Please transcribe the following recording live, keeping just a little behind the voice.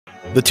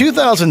The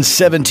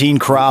 2017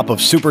 crop of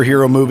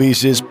superhero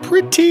movies is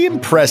pretty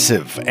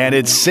impressive, and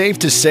it's safe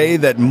to say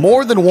that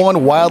more than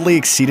one wildly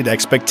exceeded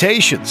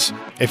expectations.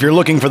 If you're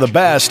looking for the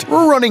best,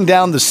 we're running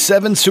down the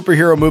 7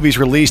 superhero movies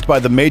released by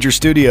the major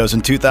studios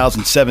in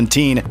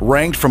 2017,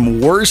 ranked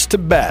from worst to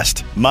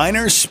best.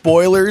 Minor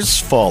spoilers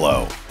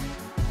follow.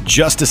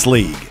 Justice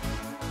League.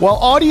 While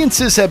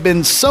audiences have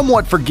been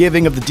somewhat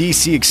forgiving of the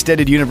DC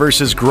Extended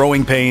Universe's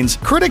growing pains,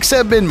 critics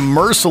have been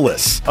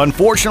merciless.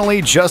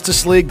 Unfortunately,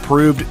 Justice League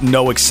proved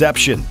no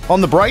exception. On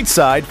the bright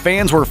side,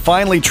 fans were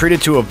finally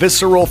treated to a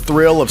visceral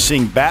thrill of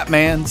seeing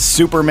Batman,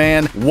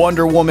 Superman,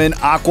 Wonder Woman,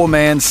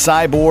 Aquaman,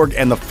 Cyborg,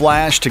 and The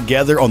Flash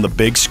together on the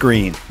big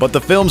screen. But the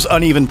film's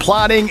uneven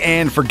plotting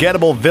and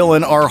forgettable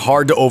villain are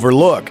hard to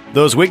overlook.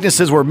 Those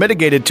weaknesses were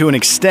mitigated to an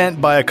extent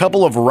by a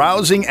couple of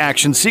rousing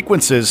action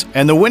sequences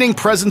and the winning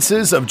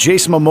presences of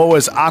Jason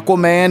Momoa's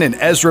Aquaman and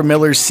Ezra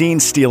Miller's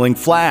scene-stealing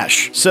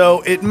Flash.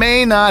 So it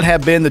may not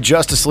have been the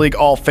Justice League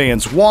all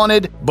fans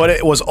wanted, but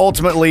it was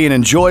ultimately an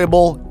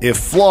enjoyable, if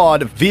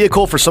flawed,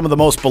 vehicle for some of the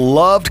most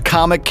beloved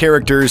comic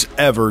characters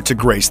ever to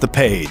grace the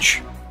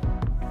page.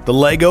 The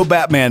Lego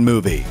Batman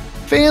Movie.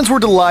 Fans were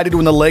delighted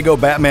when the Lego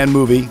Batman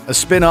Movie, a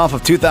spin-off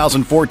of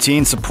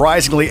 2014's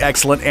surprisingly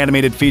excellent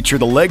animated feature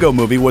The Lego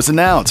Movie, was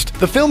announced.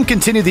 The film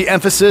continued the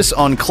emphasis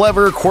on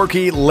clever,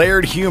 quirky,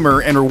 layered humor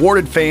and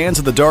rewarded fans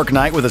of The Dark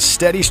Knight with a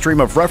steady stream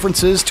of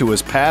references to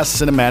his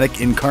past cinematic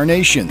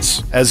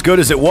incarnations. As good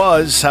as it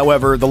was,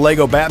 however, the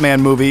Lego Batman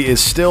Movie is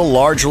still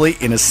largely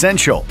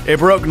inessential. It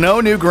broke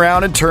no new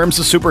ground in terms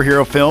of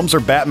superhero films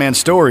or Batman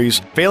stories,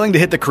 failing to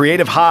hit the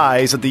creative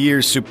highs that the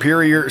year's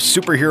superior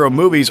superhero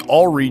movies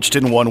all reached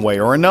in one way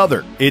or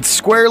another. It's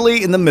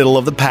squarely in the middle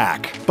of the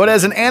pack. But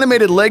as an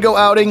animated Lego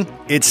outing,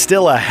 it's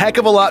still a heck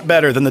of a lot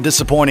better than the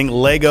disappointing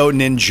Lego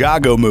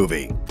Ninjago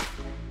movie.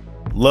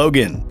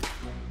 Logan.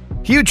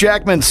 Hugh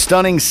Jackman's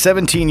stunning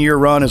 17-year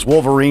run as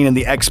Wolverine in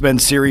the X-Men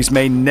series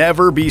may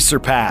never be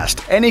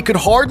surpassed, and he could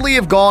hardly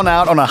have gone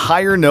out on a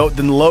higher note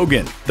than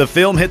Logan. The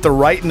film hit the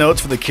right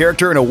notes for the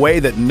character in a way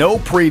that no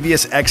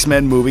previous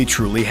X-Men movie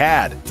truly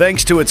had,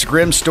 thanks to its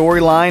grim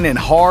storyline and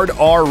hard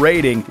R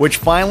rating, which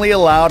finally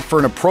allowed for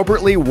an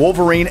appropriately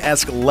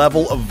Wolverine-esque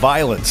level of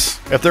violence.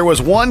 If there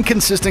was one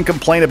consistent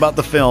complaint about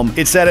the film,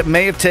 it's that it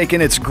may have taken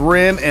its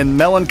grim and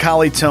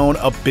melancholy tone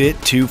a bit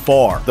too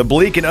far. The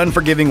bleak and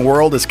unforgiving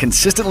world is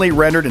consistently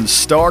rendered in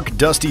stark,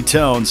 dusty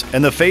tones,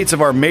 and the fates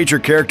of our major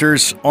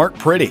characters aren't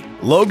pretty.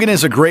 Logan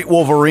is a great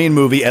Wolverine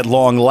movie at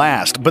long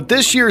last, but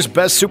this year's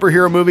best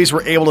superhero movies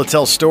were able to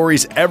tell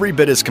stories every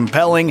bit as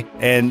compelling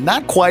and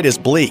not quite as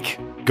bleak.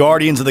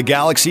 Guardians of the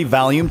Galaxy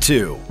Volume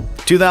 2.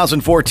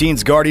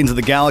 2014's Guardians of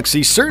the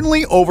Galaxy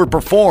certainly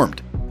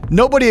overperformed.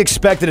 Nobody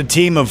expected a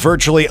team of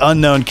virtually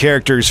unknown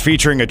characters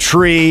featuring a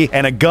tree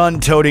and a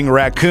gun-toting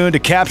raccoon to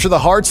capture the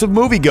hearts of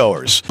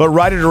moviegoers. But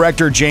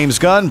writer-director James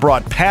Gunn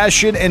brought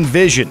passion and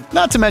vision,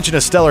 not to mention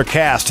a stellar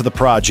cast, to the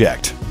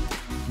project.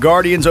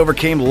 Guardians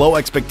overcame low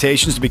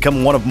expectations to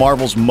become one of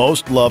Marvel's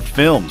most loved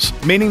films,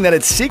 meaning that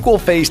its sequel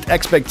faced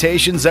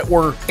expectations that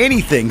were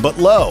anything but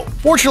low.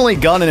 Fortunately,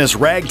 Gunn and his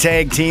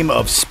ragtag team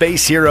of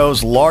space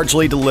heroes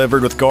largely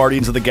delivered with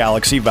Guardians of the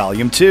Galaxy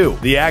Volume 2.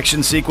 The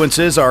action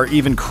sequences are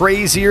even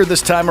crazier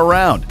this time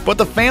around, but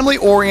the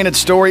family-oriented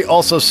story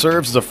also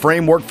serves as a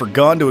framework for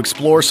Gunn to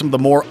explore some of the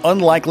more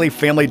unlikely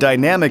family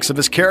dynamics of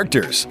his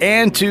characters,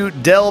 and to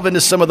delve into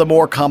some of the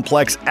more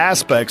complex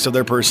aspects of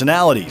their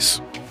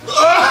personalities.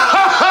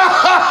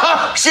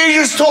 She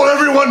just told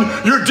everyone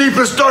your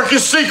deepest,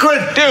 darkest secret!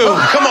 Dude,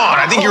 come on,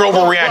 I think you're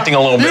overreacting a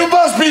little bit. You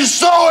must be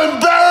so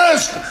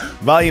embarrassed!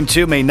 Volume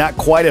 2 may not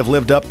quite have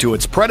lived up to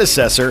its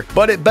predecessor,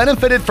 but it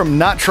benefited from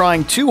not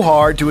trying too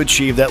hard to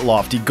achieve that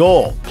lofty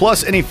goal.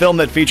 Plus, any film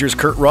that features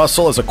Kurt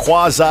Russell as a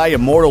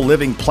quasi-immortal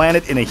living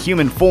planet in a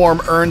human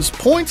form earns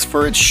points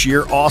for its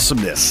sheer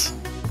awesomeness.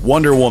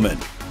 Wonder Woman.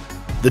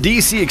 The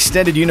DC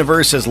Extended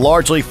Universe has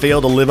largely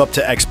failed to live up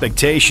to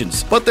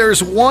expectations, but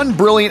there's one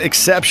brilliant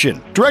exception.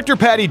 Director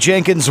Patty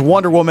Jenkins'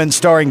 Wonder Woman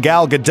starring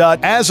Gal Gadot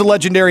as a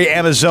legendary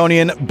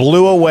Amazonian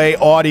blew away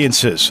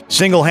audiences,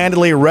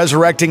 single-handedly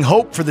resurrecting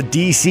hope for the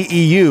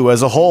DCEU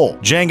as a whole.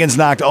 Jenkins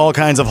knocked all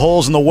kinds of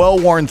holes in the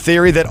well-worn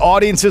theory that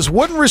audiences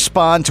wouldn't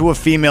respond to a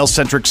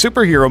female-centric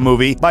superhero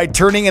movie by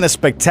turning in a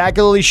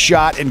spectacularly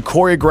shot and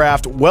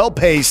choreographed,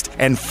 well-paced,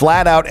 and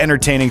flat-out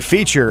entertaining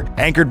feature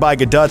anchored by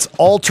Gadot's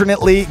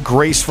alternately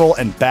graceful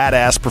and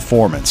badass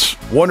performance.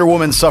 Wonder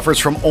Woman suffers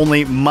from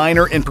only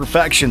minor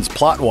imperfections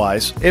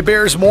plot-wise. It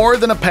bears more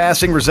than a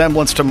passing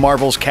resemblance to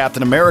Marvel's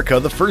Captain America,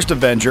 the first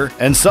Avenger,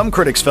 and some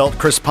critics felt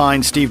Chris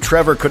Pine's Steve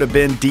Trevor could have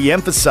been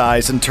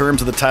de-emphasized in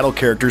terms of the title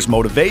character's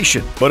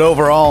motivation. But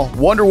overall,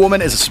 Wonder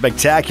Woman is a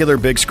spectacular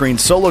big-screen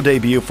solo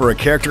debut for a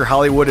character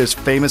Hollywood has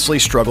famously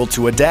struggled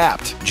to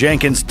adapt.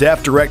 Jenkins'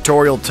 deft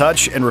directorial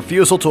touch and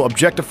refusal to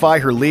objectify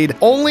her lead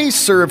only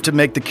served to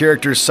make the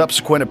character's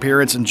subsequent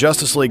appearance in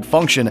Justice League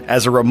function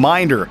as a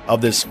reminder of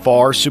this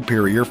far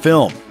superior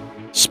film.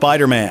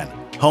 Spider-Man: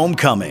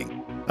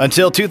 Homecoming.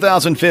 Until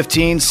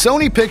 2015,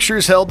 Sony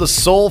Pictures held the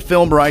sole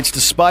film rights to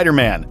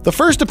Spider-Man. The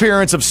first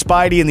appearance of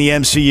Spidey in the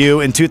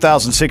MCU in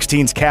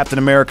 2016's Captain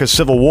America: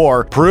 Civil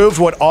War proved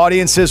what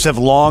audiences have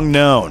long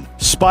known.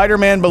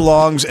 Spider-Man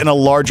belongs in a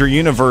larger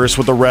universe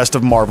with the rest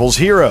of Marvel's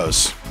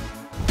heroes.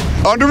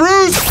 On the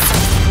roof!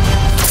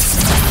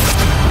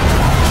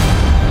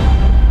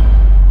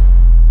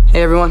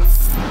 Hey everyone.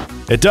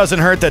 It doesn't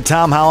hurt that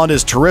Tom Holland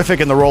is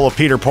terrific in the role of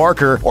Peter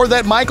Parker, or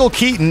that Michael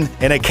Keaton,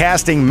 in a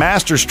casting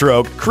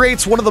masterstroke,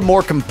 creates one of the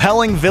more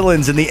compelling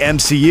villains in the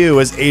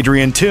MCU as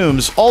Adrian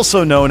Toomes,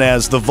 also known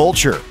as the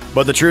Vulture.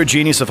 But the true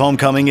genius of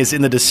Homecoming is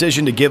in the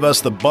decision to give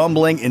us the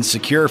bumbling,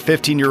 insecure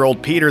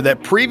 15-year-old Peter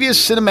that previous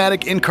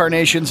cinematic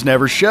incarnations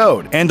never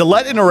showed, and to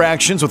let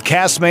interactions with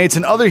castmates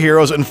and other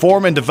heroes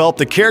inform and develop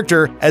the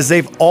character as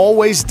they've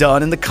always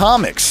done in the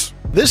comics.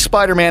 This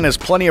Spider-Man has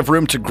plenty of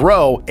room to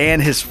grow,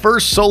 and his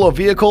first solo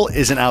vehicle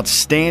is an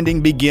outstanding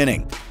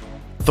beginning.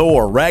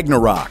 Thor: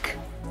 Ragnarok.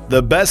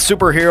 The best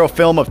superhero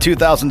film of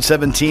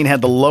 2017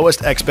 had the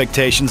lowest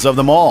expectations of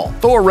them all.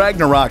 Thor: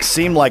 Ragnarok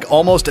seemed like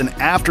almost an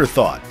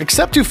afterthought,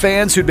 except to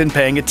fans who'd been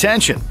paying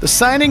attention. The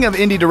signing of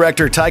indie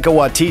director Taika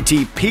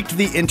Waititi piqued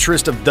the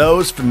interest of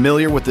those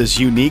familiar with his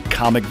unique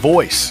comic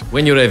voice.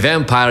 When you're a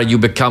vampire, you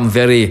become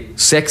very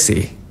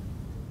sexy.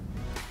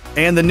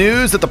 And the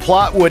news that the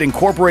plot would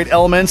incorporate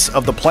elements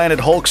of the Planet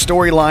Hulk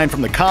storyline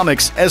from the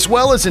comics, as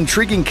well as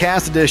intriguing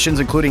cast additions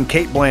including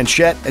Cate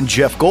Blanchett and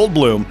Jeff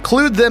Goldblum,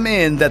 clued them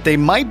in that they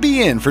might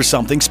be in for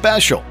something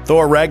special.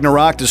 Thor: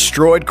 Ragnarok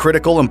destroyed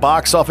critical and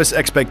box office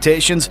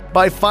expectations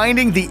by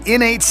finding the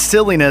innate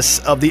silliness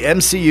of the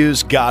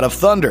MCU's God of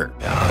Thunder.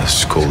 This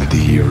is called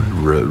the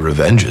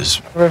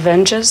Revenges.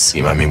 Revenges?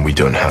 I mean, we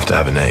don't have to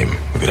have a name.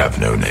 We could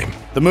have no name.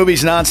 The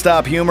movie's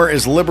nonstop humor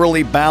is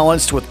liberally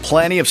balanced with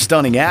plenty of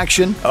stunning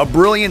action, a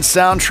brilliant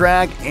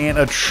soundtrack, and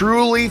a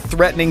truly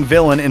threatening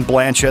villain in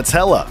Blanchett's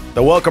Hela.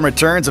 The welcome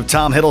returns of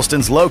Tom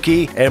Hiddleston's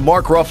Loki and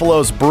Mark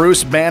Ruffalo's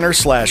Bruce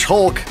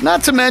Banner/Hulk,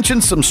 not to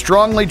mention some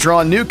strongly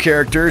drawn new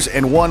characters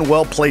and one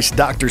well-placed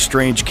Doctor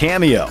Strange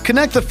cameo,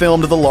 connect the film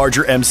to the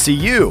larger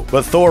MCU.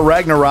 But Thor: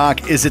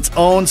 Ragnarok is its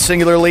own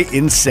singularly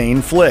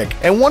insane flick,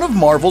 and one of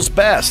Marvel's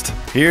best.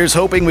 Here's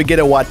hoping we get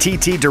a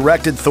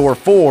Waititi-directed Thor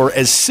 4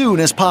 as soon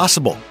as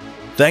possible.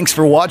 Thanks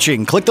for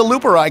watching. Click the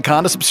looper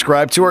icon to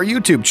subscribe to our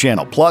YouTube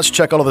channel. Plus,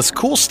 check out all this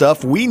cool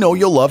stuff we know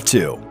you'll love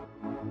too.